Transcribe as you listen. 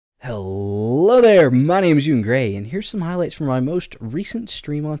Hello there, my name is Ewan Gray, and here's some highlights from my most recent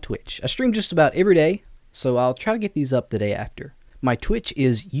stream on Twitch. I stream just about every day, so I'll try to get these up the day after. My Twitch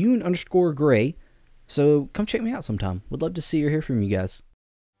is Ewan_Gray, so come check me out sometime. Would love to see or hear from you guys.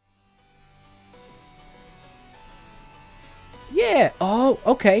 Yeah, oh,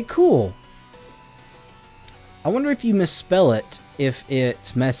 okay, cool. I wonder if you misspell it, if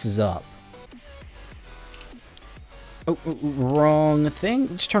it messes up. Oh, wrong thing.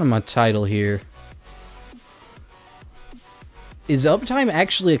 Let's turn on my title here. Is uptime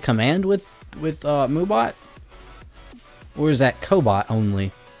actually a command with Moobot? Or is that Cobot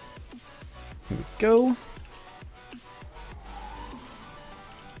only? Here we go.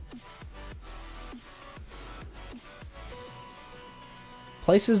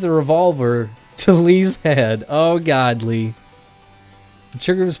 Places the revolver to Lee's head. Oh God, Lee. The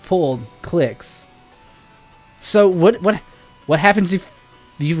trigger is pulled. Clicks. So what happens if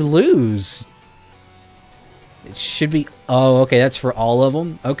you lose? It should be... Oh, okay, that's for all of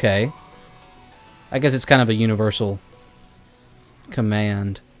them? Okay. I guess it's kind of a universal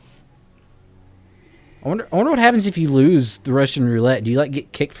command. I wonder what happens if you lose the Russian roulette. Do you, like,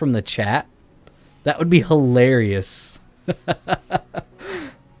 get kicked from the chat? That would be hilarious.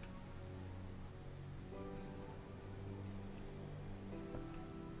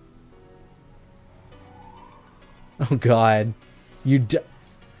 Oh God,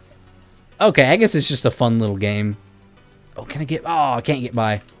 okay, I guess it's just a fun little game. Oh, can I get? Oh, I can't get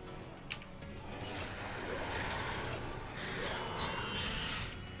by.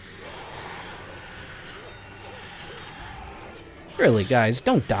 Really, guys,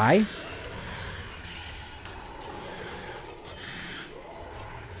 don't die.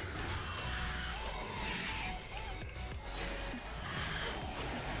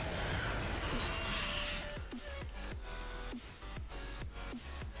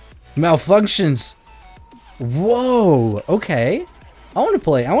 Malfunctions. Whoa. Okay. I want to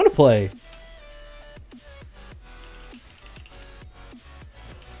play. I want to play.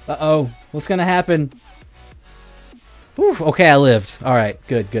 Uh-oh. What's going to happen? Whew. Okay, I lived. All right.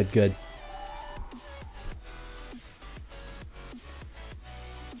 Good, good, good.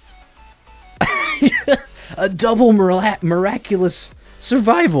 A double miraculous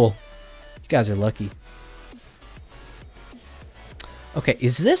survival. You guys are lucky. Okay,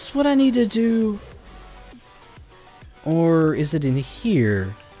 is this what I need to do? Or is it in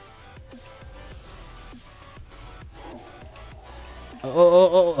here?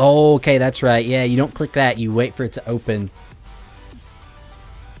 Oh, okay, that's right. Yeah, you don't click that. You wait for it to open.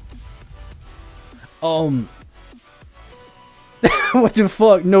 What the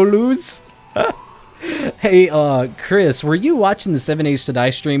fuck? No lose? Hey, Chris, were you watching the 7 Days to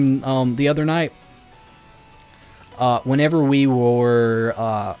Die stream, the other night? Whenever we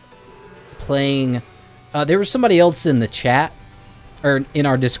were playing, there was somebody else in the chat, or in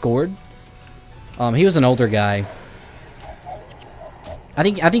our Discord. He was an older guy. I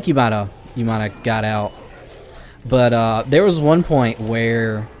think you might have got out, but there was one point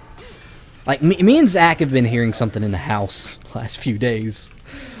where, like, me and Zach have been hearing something in the house the last few days.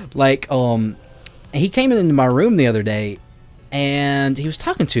 Like, he came into my room the other day, and he was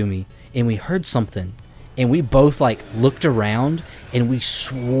talking to me, and we heard something. And we both, like, looked around, and we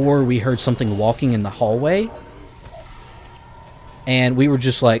swore we heard something walking in the hallway. And we were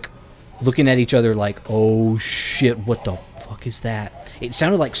just, like, looking at each other like, oh, shit, what the fuck is that? It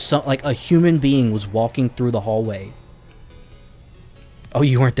sounded like like a human being was walking through the hallway. Oh,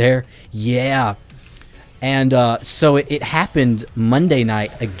 you weren't there? Yeah. And so it happened Monday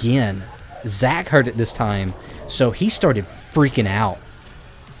night again. Zach heard it this time, so he started freaking out.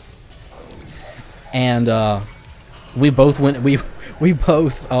 And we both went. We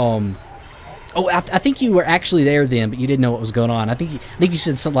both. Oh, I think you were actually there then, but you didn't know what was going on. I think you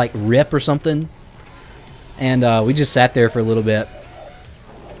said something like "rip" or something. And we just sat there for a little bit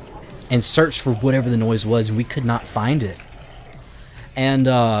and searched for whatever the noise was, and we could not find it. And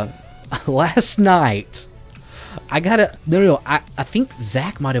last night, I got a no. I think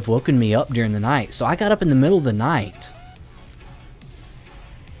Zach might have woken me up during the night, so I got up in the middle of the night.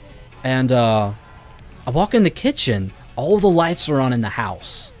 And I walk in the kitchen, all the lights are on in the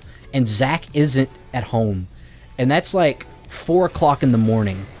house, and Zach isn't at home. And that's like 4 o'clock in the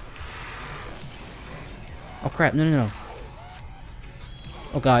morning. Oh crap, no.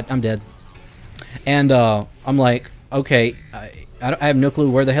 Oh God, I'm dead. And I'm like, okay, I have no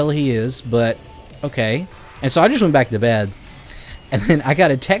clue where the hell he is, but okay. And so I just went back to bed. And then I got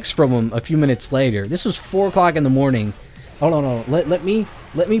a text from him a few minutes later. This was 4 o'clock in the morning. Hold on. Let me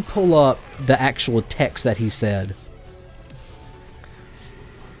pull up the actual text that he said.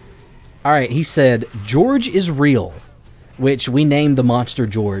 All right, he said, George is real, which we named the monster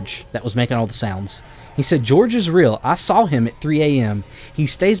George that was making all the sounds. He said, George is real. I saw him at 3 a.m. He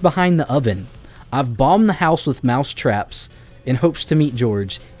stays behind the oven. I've bombed the house with mouse traps in hopes to meet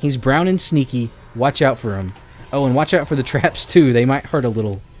George. He's brown and sneaky. Watch out for him. Oh, and watch out for the traps, too. They might hurt a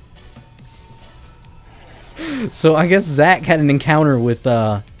little. So I guess Zach had an encounter with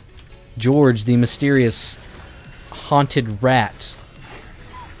George, the mysterious haunted rat.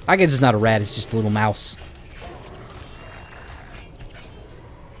 I guess it's not a rat, it's just a little mouse.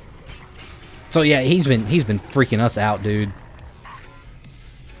 So yeah, he's been freaking us out, dude.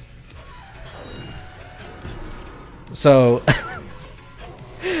 So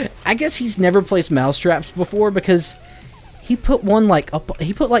I guess he's never placed mouse traps before because he put one like up.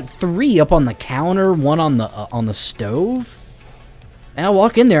 He put like 3 up on the counter, one on the stove. And I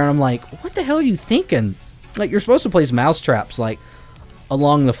walk in there and I'm like, "What the hell are you thinking? Like you're supposed to place mouse traps like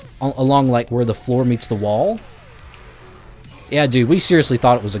along like where the floor meets the wall." Yeah, dude, we seriously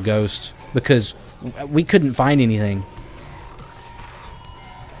thought it was a ghost because we couldn't find anything.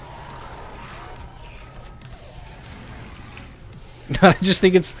 I just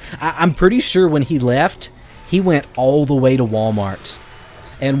think it's... I'm pretty sure when he left, he went all the way to Walmart.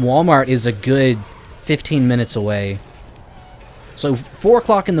 And Walmart is a good 15 minutes away. So 4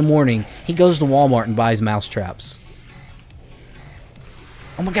 o'clock in the morning, he goes to Walmart and buys mouse traps.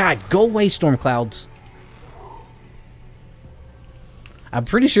 Oh my god, go away, storm clouds. I'm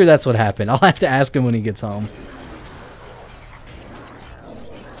pretty sure that's what happened. I'll have to ask him when he gets home.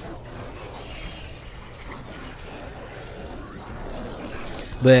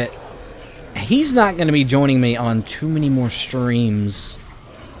 But he's not going to be joining me on too many more streams.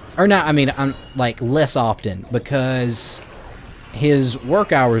 Or not, I mean, I'm like less often because his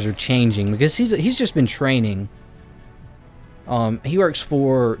work hours are changing because he's just been training. He works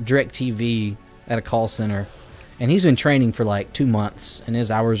for DirecTV at a call center and he's been training for like 2 months and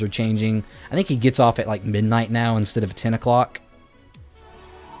his hours are changing. I think he gets off at like midnight now instead of 10 o'clock.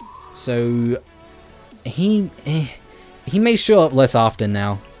 So he may show up less often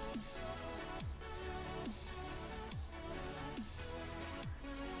now.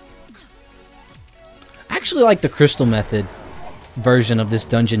 I actually like the Crystal Method version of this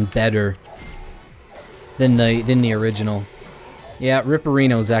dungeon better than the original. Yeah,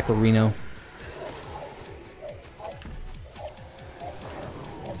 Ripperino, Zacharino.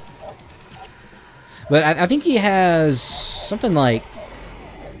 But I think he has something like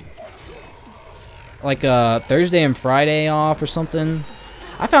Thursday and Friday off or something.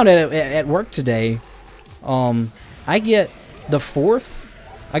 I found it at work today. I get the 4th.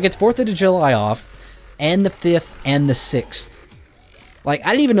 I get the 4th of July off, and the 5th and the 6th. Like, I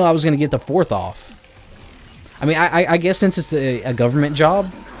didn't even know I was going to get the 4th off. I mean, I guess since it's a government job.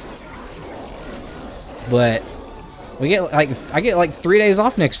 But I get like 3 days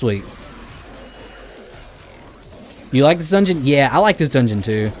off next week. You like this dungeon? Yeah, I like this dungeon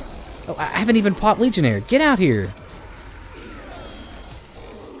too. Oh, I haven't even popped Legionnaire. Get out here.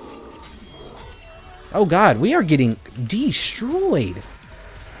 Oh god, we are getting destroyed.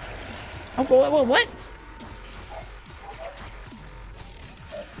 Oh, what?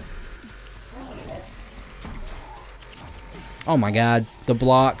 Oh my god, the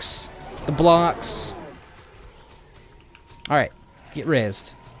blocks. The blocks. Alright, get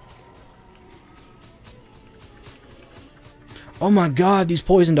rezzed. Oh my god, these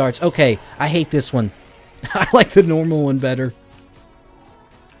poison darts. Okay, I hate this one. I like the normal one better.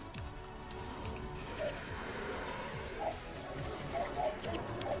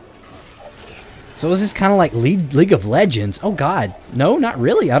 So is this kind of like League of Legends? Oh god. No, not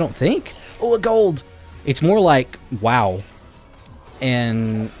really, I don't think. Oh, a gold. It's more like WoW.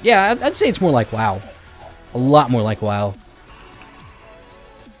 And yeah, I'd say it's more like WoW. A lot more like WoW.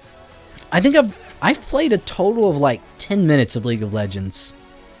 I think I've played a total of like 10 minutes of League of Legends.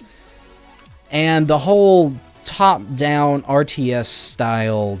 And the whole top-down RTS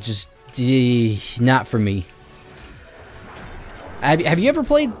style just not for me. Have you ever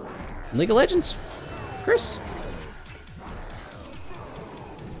played League of Legends, Chris?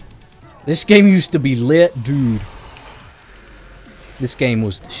 This game used to be lit, dude. This game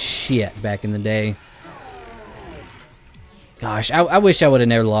was the shit back in the day. Gosh, I wish I would have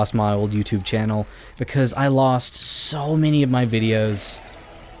never lost my old YouTube channel because I lost so many of my videos.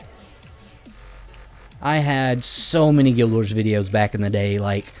 I had so many Guild Wars videos back in the day,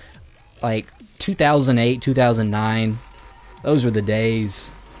 like 2008, 2009. Those were the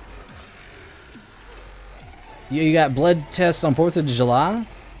days. You got blood tests on 4th of July?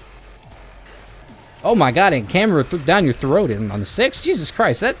 Oh my god, and camera down your throat on the 6th? Jesus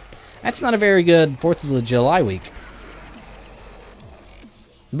Christ, That's not a very good 4th of July week.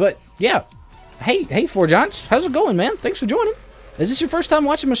 But, yeah. Hey, Four Giants. How's it going, man? Thanks for joining. Is this your first time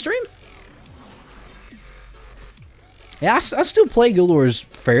watching my stream? Yeah, I still play Guild Wars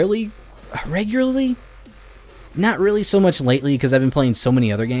fairly regularly. Not really so much lately because I've been playing so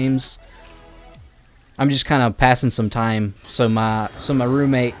many other games. I'm just kind of passing some time. So my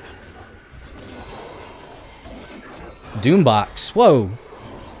roommate... Doombox. Whoa.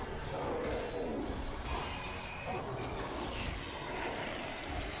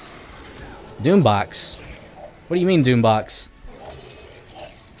 Doombox. What do you mean, Doombox?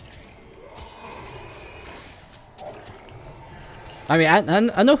 I mean,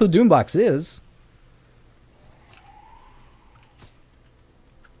 I know who Doombox is.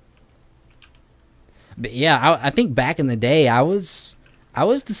 But yeah, I think back in the day, I was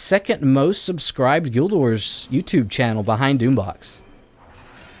the second most subscribed Guild Wars YouTube channel behind Doombox.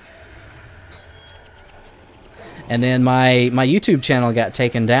 And then my YouTube channel got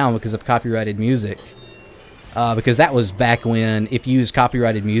taken down because of copyrighted music. Because that was back when if you used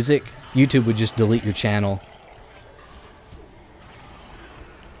copyrighted music, YouTube would just delete your channel.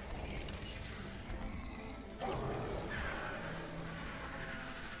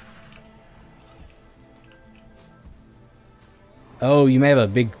 Oh, you may have a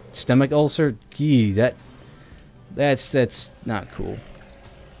big stomach ulcer? Gee, that's not cool.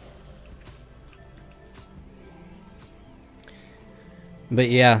 But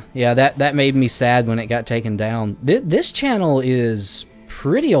yeah, that made me sad when it got taken down. This channel is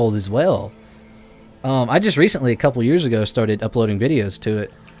pretty old as well. I just recently, a couple years ago, started uploading videos to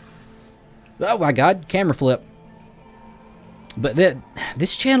it. Oh my god, camera flip. But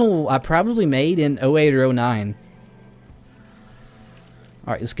this channel I probably made in 08 or 09.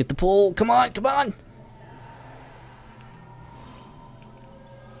 Alright, let's get the pull. Come on, come on!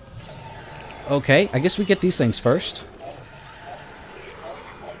 Okay, I guess we get these things first.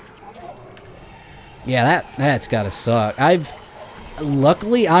 Yeah, that's gotta suck.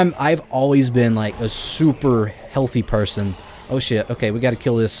 Luckily, I've always been like a super healthy person. Oh shit, okay, we gotta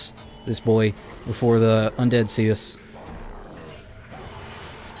kill this boy before the undead see us.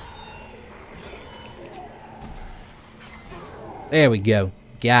 There we go.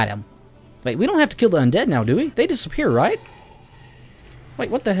 Got him. Wait, we don't have to kill the undead now, do we? They disappear, right? Wait,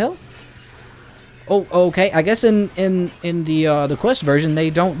 what the hell? Oh, okay. I guess in the quest version they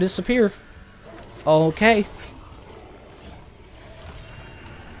don't disappear. Okay.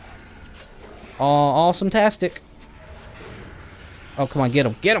 Awesome-tastic. Oh, come on, get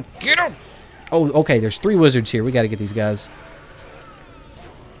him. Get him. Get him. Oh, okay. There's 3 wizards here. We got to get these guys.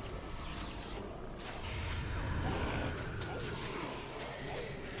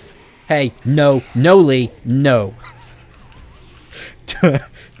 Hey, no, Lee, no.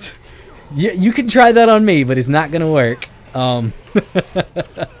 You can try that on me, but it's not gonna work.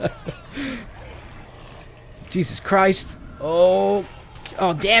 Jesus Christ! Oh,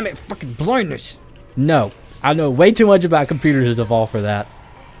 damn it! Fucking blindness! No, I know way too much about computers to fall for that.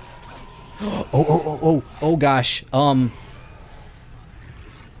 Oh gosh.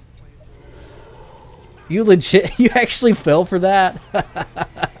 You legit? You actually fell for that?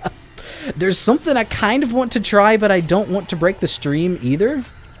 There's something I kind of want to try, but I don't want to break the stream either.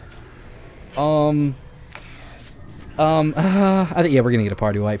 I think, yeah, we're gonna get a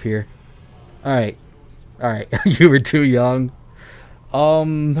party wipe here. Alright. You were too young.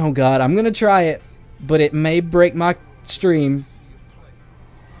 Oh god, I'm gonna try it, but it may break my stream.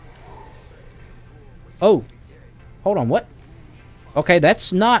 Oh. Hold on, what? Okay,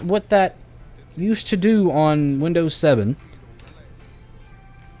 that's not what that used to do on Windows 7.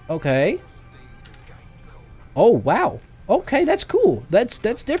 Okay. Oh, wow. Okay, that's cool. That's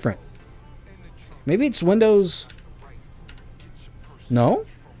different. Maybe it's Windows... No?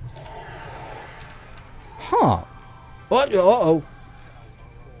 Huh. What? Uh-oh.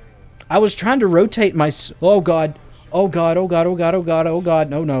 I was trying to rotate my... Oh, God. Oh, God. Oh, God. Oh, God. Oh, God. Oh, God.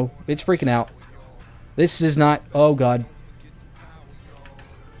 No, no. It's freaking out. This is not... Oh, God.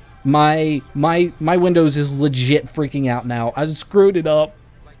 My Windows is legit freaking out now. I screwed it up.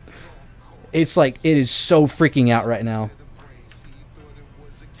 It's like, it is so freaking out right now.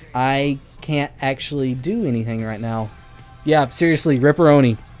 I can't actually do anything right now. Yeah, seriously,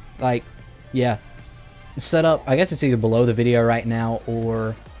 Ripperoni. Like, yeah. Set up, I guess it's either below the video right now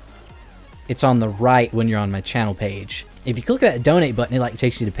or it's on the right when you're on my channel page. If you click that donate button, it like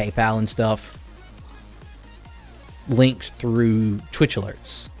takes you to PayPal and stuff. Linked through Twitch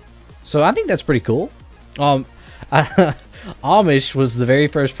alerts. So I think that's pretty cool. Amish was the very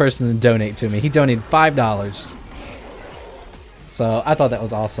first person to donate to me. He donated $5. So I thought that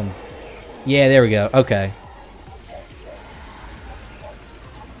was awesome. Yeah, there we go. Okay.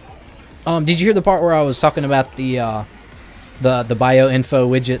 Did you hear the part where I was talking about the bio info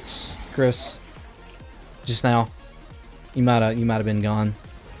widgets, Chris? Just now. You might have been gone.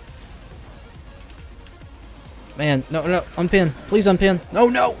 Man, no, unpin. Please unpin. No,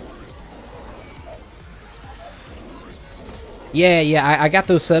 no. Yeah, I got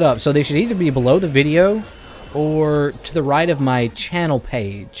those set up. So they should either be below the video or to the right of my channel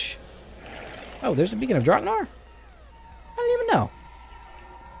page. Oh, there's a beacon of Draknar? I didn't even know.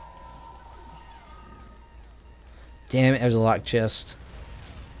 Damn it, there's a locked chest.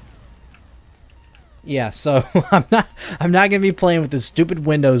 Yeah, so I'm not gonna be playing with the stupid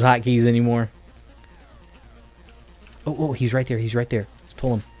Windows hotkeys anymore. Oh, he's right there. He's right there. Let's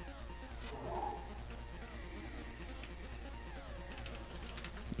pull him.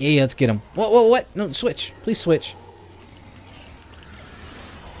 Yeah, let's get him. What? No, switch. Please switch.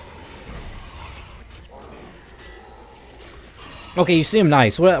 Okay, you see him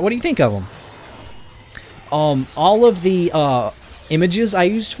nice. What do you think of him? All of the images I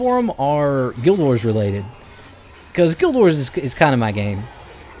used for him are Guild Wars related. Because Guild Wars is kind of my game.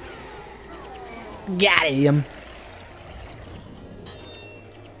 Got him.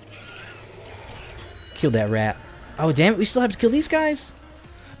 Killed that rat. Oh, damn it. We still have to kill these guys?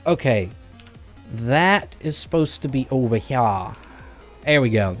 Okay. That is supposed to be over here. There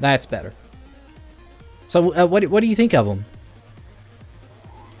we go. That's better. So, what do you think of them?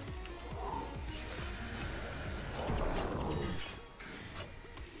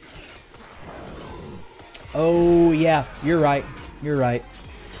 Oh, yeah. You're right. You're right.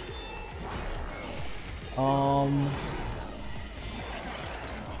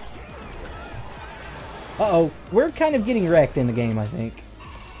 Uh-oh. We're kind of getting wrecked in the game, I think.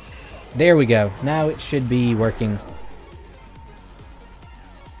 There we go. Now it should be working.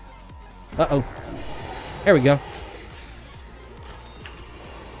 Uh-oh. There we go.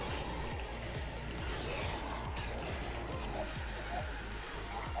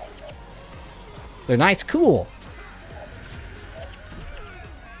 They're nice, cool.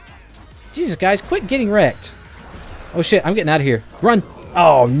 Jesus, guys, quit getting wrecked. Oh, shit, I'm getting out of here. Run!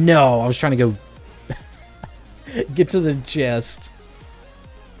 Oh, no, I was trying to go get to the chest.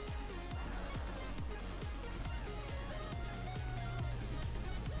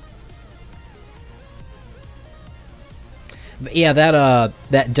 But yeah,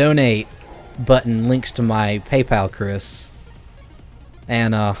 that donate button links to my PayPal, Chris.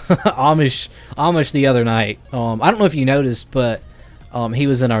 And Amish the other night. I don't know if you noticed, but he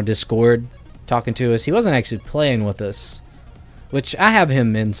was in our Discord talking to us. He wasn't actually playing with us, which I have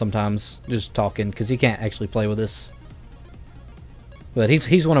him in sometimes, just talking because he can't actually play with us. But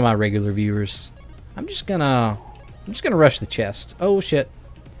he's one of my regular viewers. I'm just gonna rush the chest. Oh shit!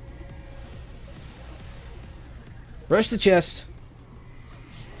 Rush the chest.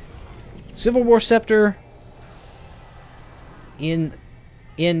 Civil War Scepter.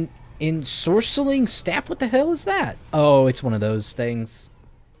 In Sorceling Staff? What the hell is that? Oh, it's one of those things.